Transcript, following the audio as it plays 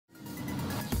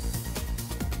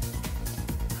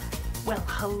Well,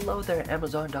 hello there,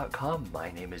 Amazon.com.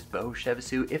 My name is Beau.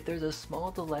 If there's a small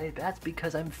delay, that's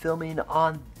because I'm filming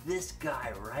on this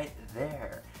guy right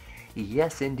there.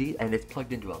 Yes, indeed, and it's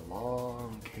plugged into a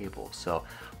long cable, so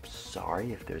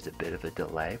sorry if there's a bit of a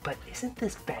delay, but isn't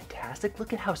this fantastic?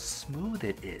 Look at how smooth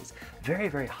it is. Very,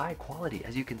 very high quality.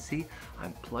 As you can see,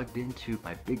 I'm plugged into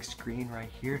my big screen right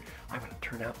here. I'm gonna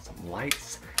turn out some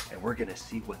lights, and we're gonna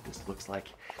see what this looks like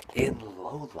in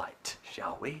low light,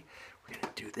 shall we? We're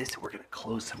gonna do this. We're gonna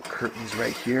close some curtains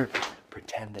right here,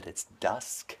 pretend that it's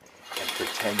dusk, and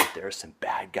pretend that there are some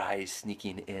bad guys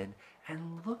sneaking in.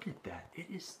 And look at that, it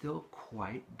is still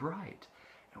quite bright.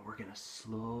 And we're gonna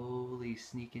slowly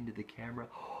sneak into the camera.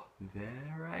 Oh,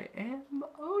 there I am.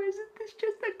 Oh, isn't this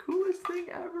just the coolest thing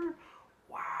ever?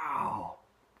 Wow,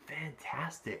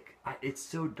 fantastic. It's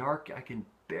so dark I can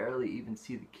barely even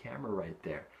see the camera right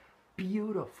there.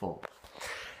 Beautiful.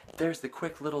 There's the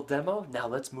quick little demo. Now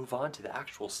let's move on to the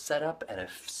actual setup and a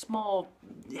small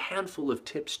handful of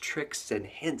tips, tricks, and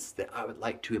hints that I would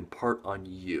like to impart on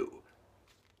you.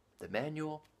 The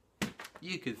manual,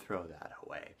 you could throw that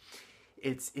away.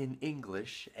 It's in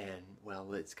English, and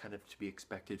well, it's kind of to be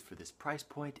expected for this price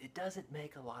point. It doesn't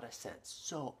make a lot of sense.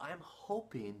 So I'm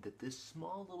hoping that this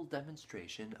small little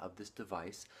demonstration of this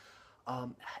device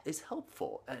is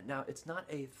helpful. Now, it's not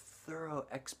a thorough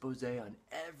expose on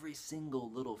every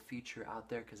single little feature out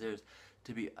there, because there's,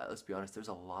 let's be honest, there's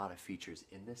a lot of features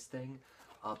in this thing.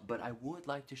 But I would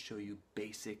like to show you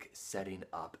basic setting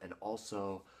up, and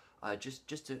also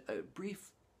just a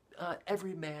brief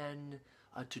everyman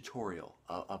tutorial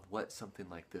of what something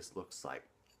like this looks like.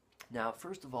 Now,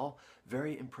 first of all,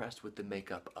 very impressed with the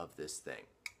makeup of this thing.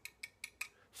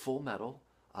 Full metal,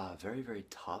 very, very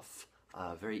tough,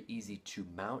 very easy to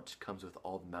mount, comes with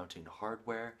all the mounting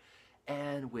hardware,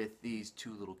 and with these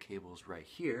two little cables right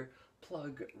here,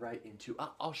 plug right into,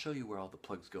 I'll show you where all the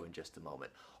plugs go in just a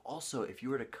moment. Also, if you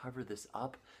were to cover this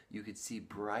up, you could see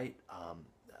bright,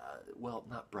 well,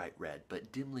 not bright red,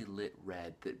 but dimly lit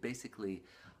red that basically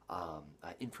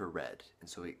infrared, and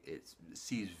so it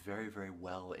sees very, very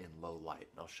well in low light.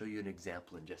 And I'll show you an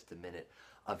example in just a minute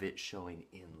of it showing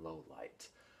in low light.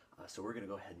 So we're going to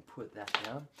go ahead and put that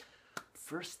down.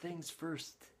 First things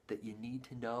first that you need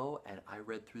to know, and I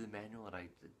read through the manual and I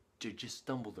just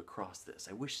stumbled across this.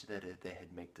 I wish that they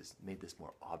had made this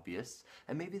more obvious,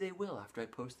 and maybe they will after I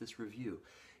post this review.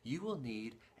 You will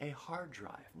need a hard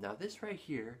drive. Now this right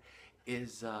here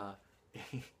is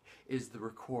is the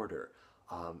recorder.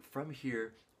 From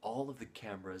here, all of the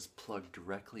cameras plug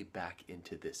directly back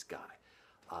into this guy.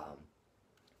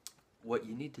 What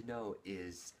you need to know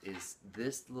is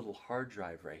this little hard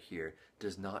drive right here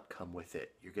does not come with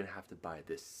it. You're gonna have to buy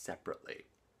this separately.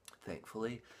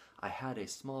 Thankfully, I had a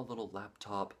small little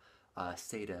laptop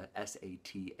Sata,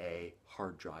 S-A-T-A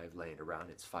hard drive laying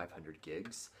around. It's 500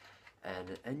 gigs,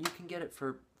 and you can get it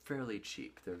for fairly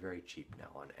cheap. They're very cheap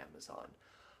now on Amazon.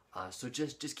 So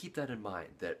just keep that in mind,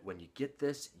 that when you get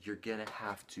this, you're gonna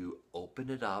have to open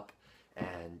it up,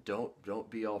 and don't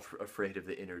be all afraid of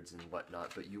the innards and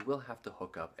whatnot, but you will have to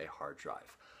hook up a hard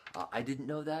drive. I didn't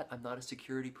know that. I'm not a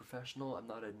security professional. I'm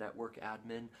not a network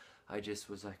admin. I just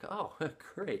was like, oh,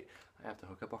 great, I have to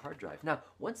hook up a hard drive. Now,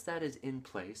 once that is in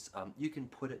place, you can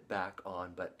put it back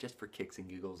on, but just for kicks and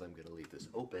giggles, I'm gonna leave this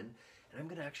open, and I'm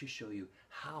gonna actually show you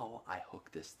how I hook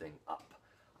this thing up.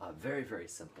 Very, very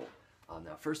simple.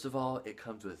 Now, first of all, it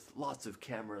comes with lots of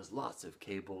cameras, lots of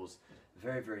cables.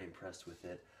 Very, very impressed with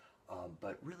it.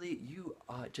 But really, you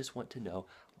just want to know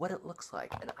what it looks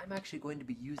like. And I'm actually going to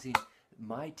be using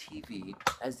my TV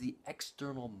as the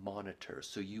external monitor.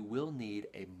 So you will need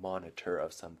a monitor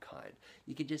of some kind.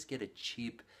 You can just get a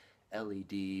cheap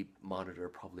LED monitor,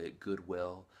 probably at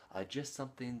Goodwill. Just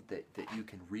something that you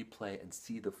can replay and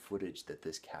see the footage that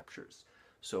this captures.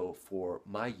 So for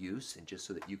my use, and just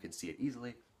so that you can see it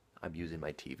easily, I'm using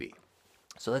my TV.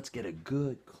 So let's get a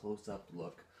good close-up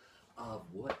look of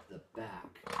what the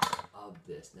back of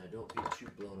this. Now, don't be too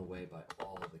blown away by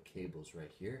all the cables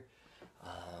right here.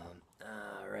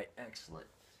 All right, excellent.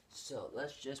 So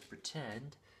let's just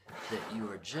pretend that you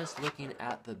are just looking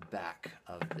at the back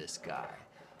of this guy.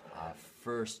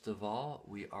 First of all,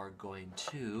 we are going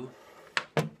to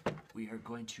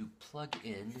plug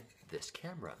in this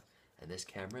camera. And this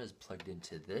camera is plugged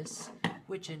into this,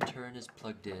 which in turn is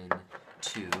plugged in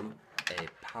to a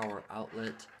power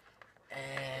outlet.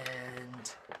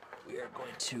 And we are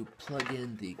going to plug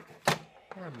in the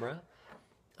camera.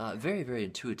 Very, very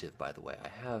intuitive, by the way. I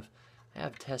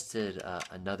have tested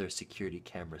another security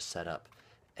camera setup,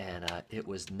 and it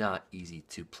was not easy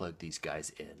to plug these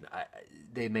guys in.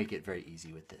 They make it very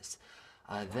easy with this.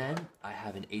 Then I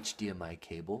have an HDMI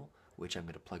cable, which I'm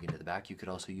going to plug into the back. You could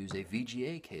also use a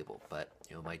VGA cable, but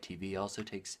you know my TV also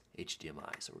takes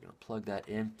HDMI, so we're going to plug that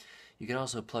in. You can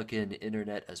also plug in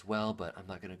internet as well, but I'm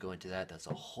not going to go into that. That's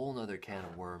a whole nother can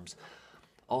of worms.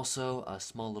 Also, a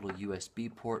small little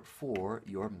USB port for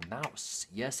your mouse.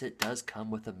 Yes, it does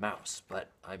come with a mouse, but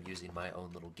I'm using my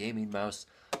own little gaming mouse.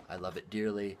 I love it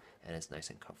dearly, and it's nice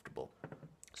and comfortable.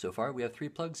 So far, we have 3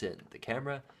 plugs in: the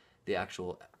camera, the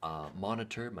actual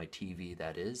monitor, my TV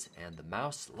that is, and the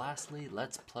mouse. Lastly,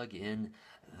 let's plug in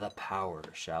the power,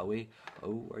 shall we?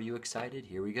 Oh, are you excited?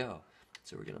 Here we go.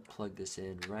 So we're going to plug this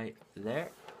in right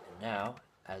there. And now,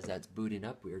 as that's booting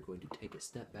up, we are going to take a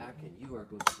step back, and you are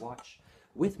going to watch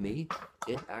with me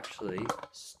it actually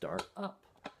start up.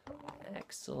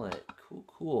 Excellent. Cool,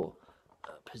 cool.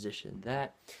 Position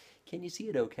that. Can you see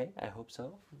it okay? I hope so.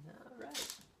 All right.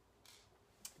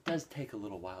 It does take a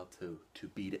little while to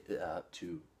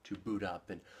boot up,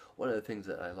 and one of the things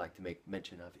that I like to make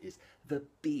mention of is the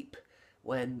beep.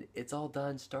 When it's all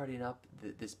done starting up,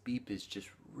 this beep is just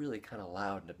really kind of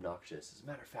loud and obnoxious. As a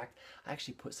matter of fact, I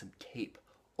actually put some tape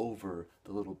over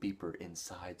the little beeper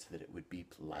inside so that it would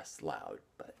beep less loud,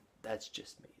 but that's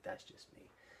just me. That's just me.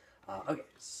 Okay,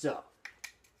 so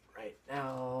right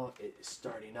now it is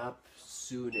starting up.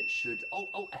 Soon it should.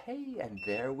 Oh, hey, and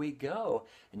there we go.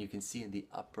 And you can see in the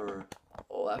upper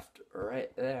left,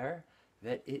 right there,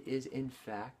 that it is in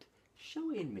fact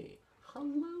showing me.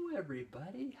 Hello,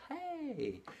 everybody.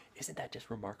 Hey, isn't that just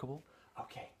remarkable?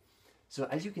 Okay. So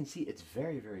as you can see, it's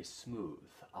very, very smooth.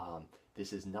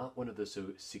 This is not one of those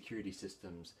security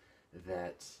systems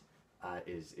that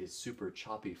is super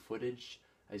choppy footage.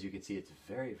 As you can see, it's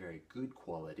very, very good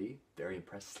quality. Very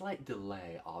impressed. Slight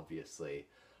delay, obviously,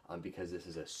 because this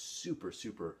is a super,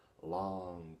 super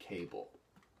long cable.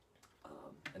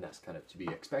 And that's kind of to be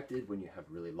expected when you have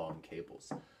really long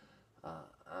cables.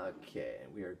 Okay,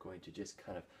 and we are going to just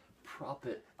kind of prop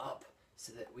it up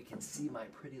so that we can see my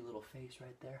pretty little face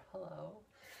right there. Hello.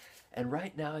 And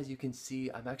right now, as you can see,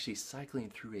 I'm actually cycling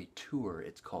through a tour,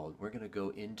 it's called. We're going to go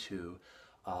into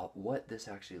what this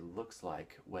actually looks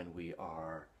like when we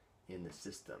are in the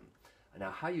system.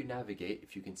 Now, how you navigate,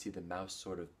 if you can see the mouse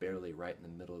sort of barely right in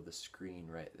the middle of the screen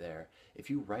right there, if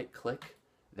you right-click,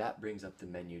 that brings up the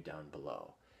menu down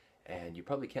below. And you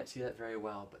probably can't see that very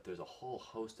well, but there's a whole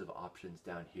host of options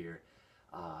down here.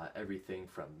 Everything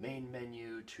from main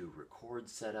menu to record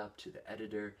setup to the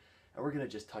editor. And we're going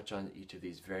to just touch on each of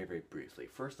these very, very briefly.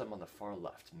 First, I'm on the far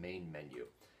left, main menu.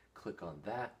 Click on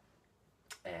that,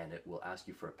 and it will ask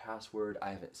you for a password.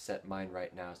 I haven't set mine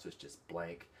right now, so it's just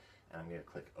blank. And I'm going to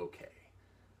click OK.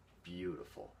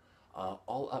 Beautiful.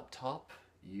 All up top,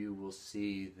 you will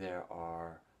see there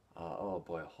are oh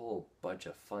boy, a whole bunch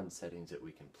of fun settings that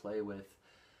we can play with.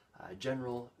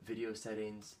 General video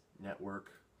settings,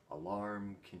 network,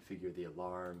 alarm, configure the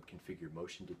alarm, configure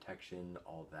motion detection,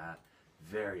 all that.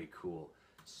 Very cool.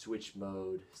 Switch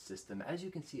mode, system. As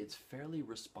you can see, it's fairly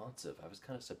responsive. I was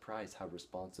kind of surprised how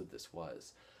responsive this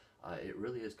was. It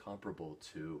really is comparable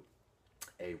to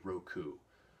a Roku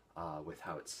with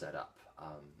how it's set up.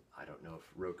 I don't know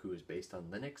if Roku is based on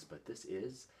Linux, but this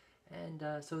is. And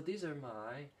so these are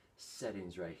my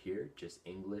settings right here, just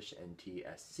English,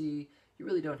 NTSC. You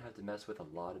really don't have to mess with a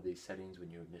lot of these settings when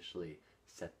you initially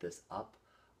set this up.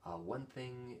 One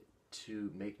thing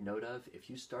to make note of, if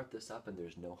you start this up and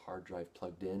there's no hard drive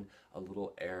plugged in, a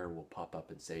little error will pop up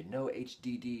and say, no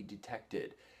HDD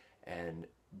detected. And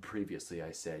previously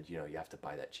I said, you know, you have to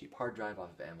buy that cheap hard drive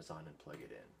off of Amazon and plug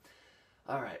it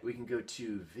in. Alright, we can go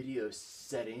to video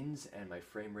settings, and my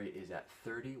frame rate is at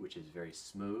 30, which is very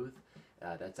smooth.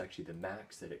 That's actually the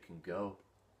max that it can go.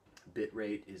 Bit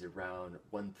rate is around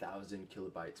 1000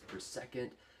 kilobytes per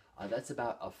second. That's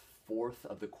about a fourth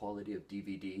of the quality of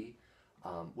DVD,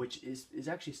 which is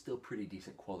actually still pretty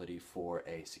decent quality for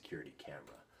a security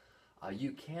camera.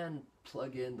 You can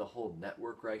plug in the whole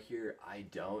network right here. I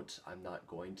don't. I'm not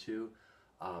going to.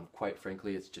 Quite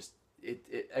frankly, it's just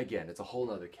again, it's a whole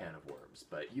other can of worms,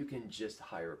 but you can just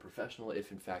hire a professional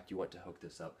if in fact you want to hook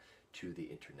this up to the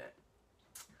internet.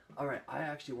 Alright, I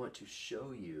actually want to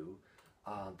show you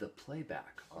the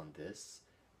playback on this,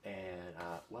 and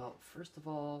well, first of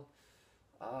all,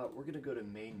 we're going to go to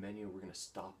main menu. We're going to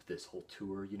stop this whole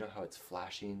tour. You know how it's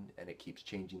flashing and it keeps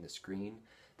changing the screen?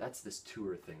 That's this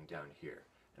tour thing down here,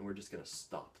 and we're just going to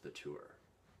stop the tour.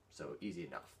 So easy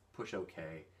enough. Push OK,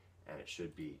 and it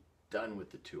should be done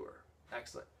with the tour.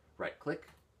 Excellent. Right click,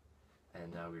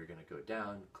 and now we're going to go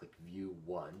down, click view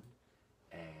 1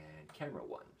 and camera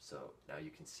 1. So now you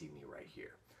can see me right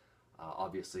here.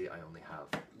 Obviously I only have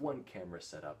one camera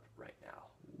set up right now.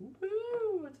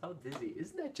 Woo! It's all dizzy.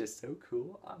 Isn't that just so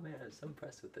cool? Oh man, I'm so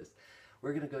impressed with this.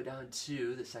 we're gonna go down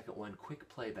to the second one, quick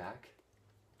playback.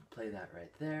 Play that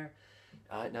right there.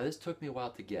 Now this took me a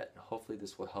while to get. Hopefully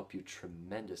this will help you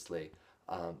tremendously.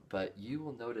 But you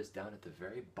will notice down at the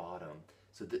very bottom,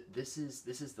 so this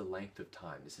is the length of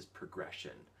time. This is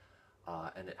progression,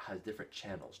 and it has different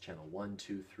channels. Channel 1,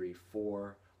 2, 3,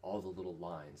 4. All the little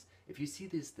lines. If you see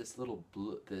this little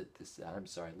blue,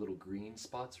 little green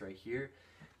spots right here,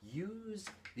 use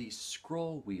the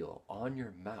scroll wheel on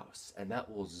your mouse, and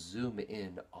that will zoom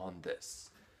in on this.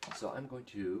 So I'm going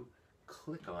to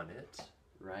click on it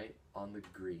right on the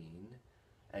green,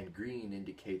 and green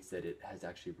indicates that it has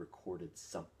actually recorded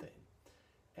something.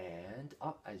 And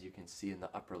as you can see in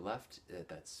the upper left,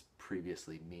 that's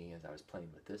previously me as I was playing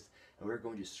with this, and we're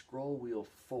going to scroll wheel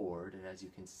forward, and as you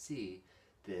can see,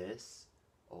 this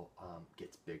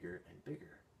gets bigger and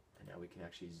bigger, and now we can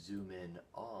actually zoom in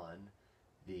on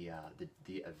the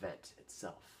event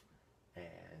itself and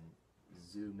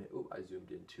zoom in. Oh, I zoomed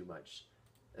in too much.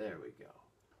 There we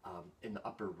go. In the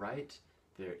upper right,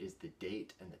 there is the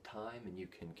date and the time, and you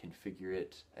can configure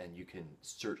it, and you can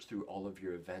search through all of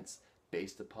your events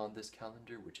based upon this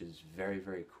calendar, which is very,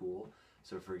 very cool.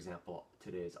 So for example,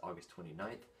 today is August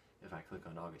 29th. If I click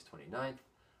on August 29th,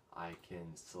 I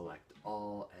can select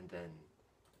all, and then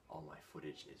all my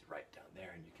footage is right down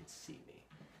there, and you can see me.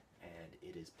 And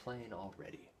it is playing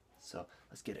already. So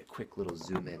let's get a quick little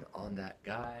zoom in on that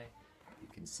guy. You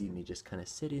can see me just kind of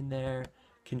sitting there,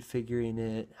 configuring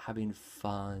it, having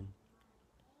fun.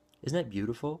 Isn't that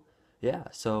beautiful? Yeah,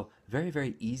 so very,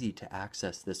 very easy to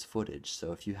access this footage.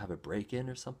 So if you have a break-in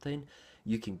or something,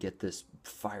 you can get this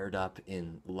fired up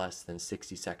in less than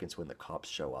 60 seconds when the cops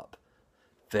show up.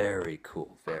 Very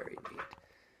cool, very neat.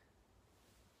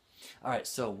 Alright,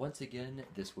 so once again,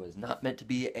 this was not meant to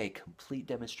be a complete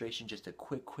demonstration, just a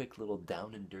quick little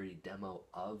down and dirty demo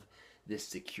of this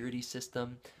security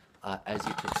system. As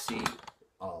you can see,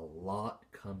 a lot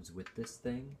comes with this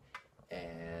thing,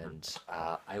 and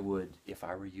I would, if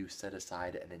I were you, set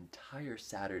aside an entire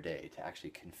Saturday to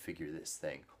actually configure this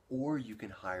thing, or you can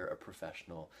hire a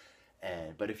professional.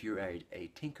 But if you're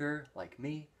a tinker like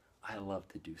me, I love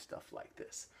to do stuff like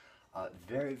this.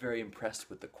 Very, very impressed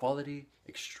with the quality.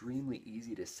 Extremely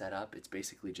easy to set up. It's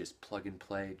basically just plug and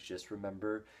play. Just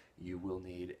remember, you will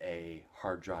need a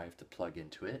hard drive to plug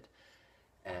into it.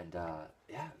 And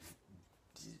yeah,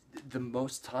 the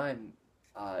most time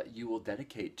you will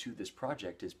dedicate to this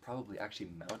project is probably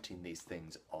actually mounting these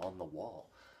things on the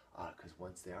wall. Because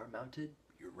once they are mounted,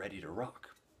 you're ready to rock.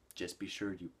 Just be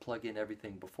sure you plug in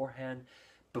everything beforehand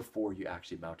before you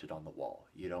actually mount it on the wall.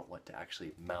 You don't want to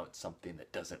actually mount something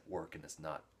that doesn't work and is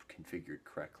not configured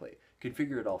correctly.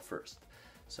 Configure it all first.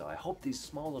 So I hope these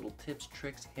small little tips,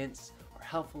 tricks, hints are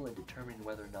helpful in determining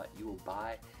whether or not you will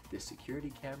buy this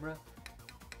security camera.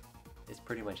 It's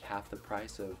pretty much half the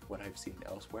price of what I've seen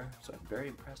elsewhere, so I'm very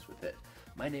impressed with it.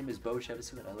 My name is Beau,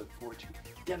 and I look forward to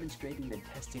demonstrating and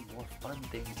testing more fun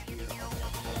things here on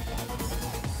the